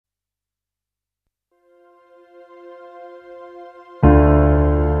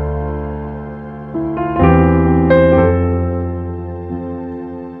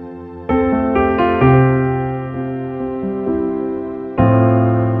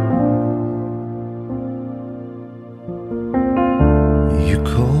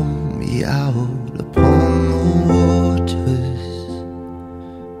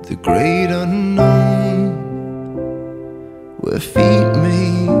great unknown, where feet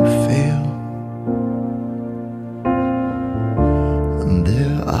may fail, and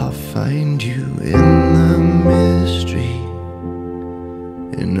there I'll find you in the mystery,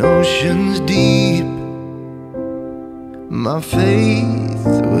 in oceans deep. My faith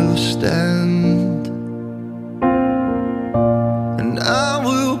will stand, and I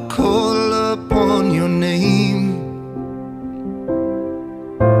will call upon your name,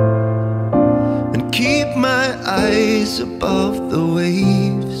 and keep my eyes above the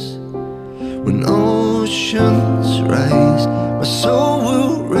waves. When oceans rise, my soul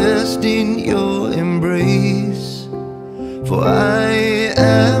will rest in your embrace, for I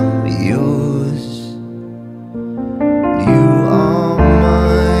am yours, you are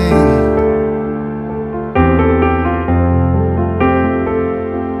mine.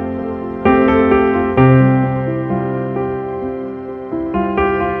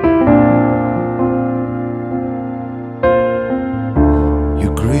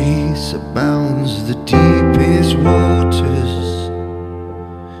 Your grace abounds the deepest waters,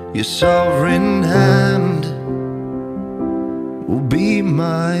 your sovereign hand will be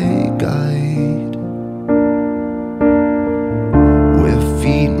my guide. Where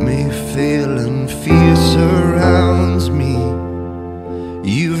feet may fail and fear surrounds me,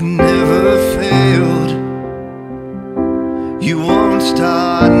 you've never failed, you won't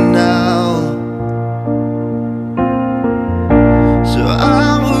start now. So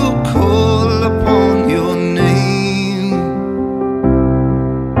I will call upon your name,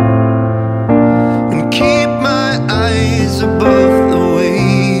 and keep my eyes above the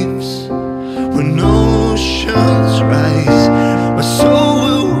waves. When oceans rise, my soul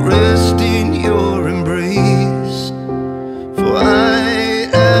will rest in your embrace, for I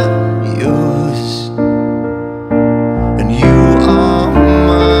am yours, and you are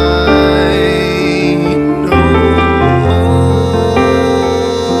mine.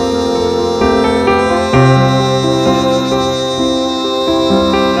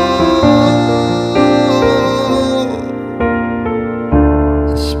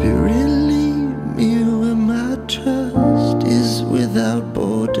 Spirit, lead me where my trust is without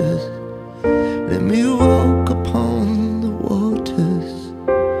borders. Let me walk upon the waters,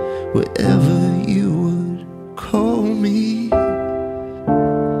 wherever you would call me.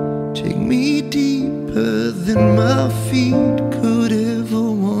 Take me deeper than my feet could ever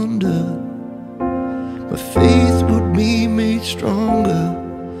wander. My faith would be made stronger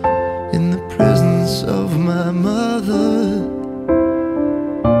in the presence of my mother.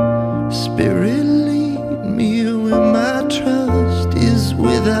 Spirit, lead me where my trust is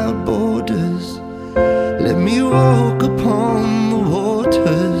without borders. Let me walk upon the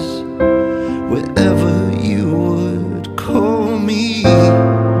waters, wherever you would call me.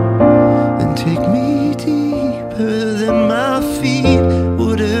 And take me deeper than my feet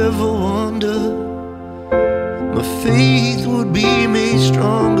would ever wander. My faith would be made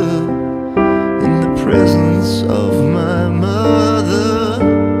stronger in the presence of my mother.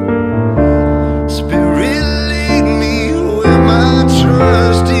 Spirit, lead me where my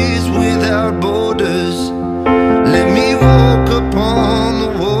trust is without borders. Let me walk upon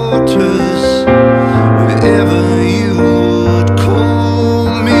the waters, wherever you would call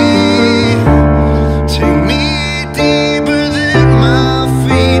me. Take me deeper than my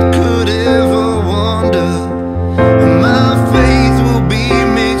feet could ever wander, and my faith will be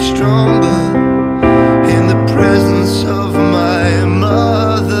made stronger in the presence of my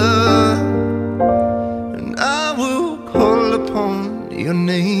mother. And I will call upon your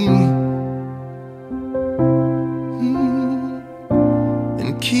name, and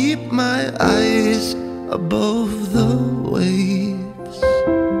keep my eyes above the waves.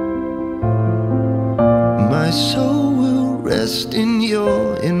 My soul will rest in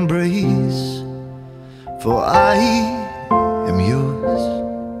your embrace, for I am yours.